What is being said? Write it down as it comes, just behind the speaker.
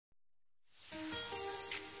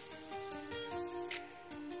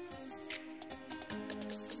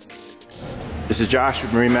This is Josh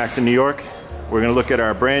with MarineMax in New York. We're going to look at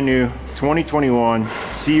our brand new 2021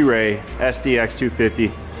 Sea Ray SDX 250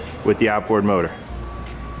 with the outboard motor.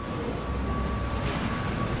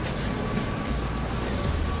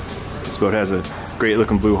 This boat has a great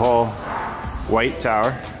looking blue hull, white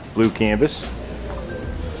tower, blue canvas.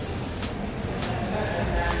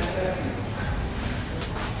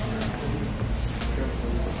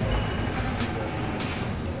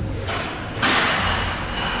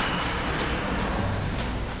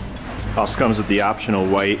 Also comes with the optional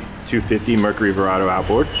white 250 Mercury Verado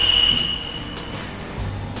outboard.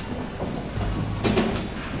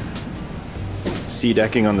 Sea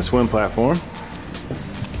decking on the swim platform.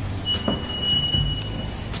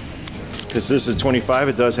 Because this is 25,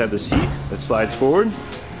 it does have the seat that slides forward.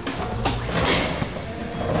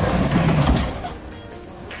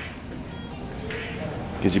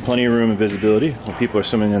 Gives you plenty of room and visibility when people are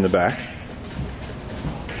swimming in the back.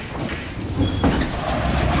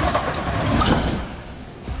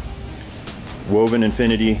 Woven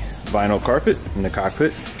infinity vinyl carpet in the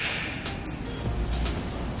cockpit.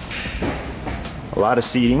 A lot of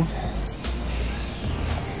seating.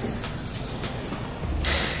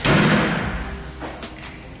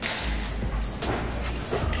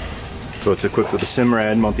 So it's equipped with a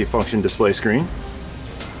Simrad multifunction display screen.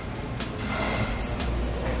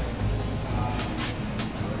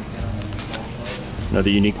 Another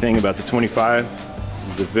unique thing about the 25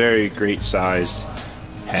 is the very great sized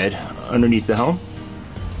head underneath the helm.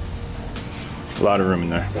 A lot of room in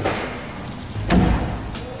there.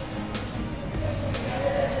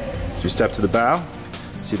 So we step to the bow.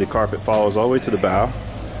 See the carpet follows all the way to the bow.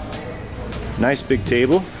 Nice big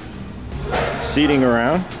table. Seating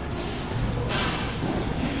around.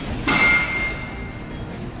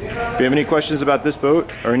 If you have any questions about this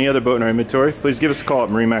boat or any other boat in our inventory, please give us a call at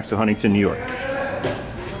MarineMax of Huntington, New York.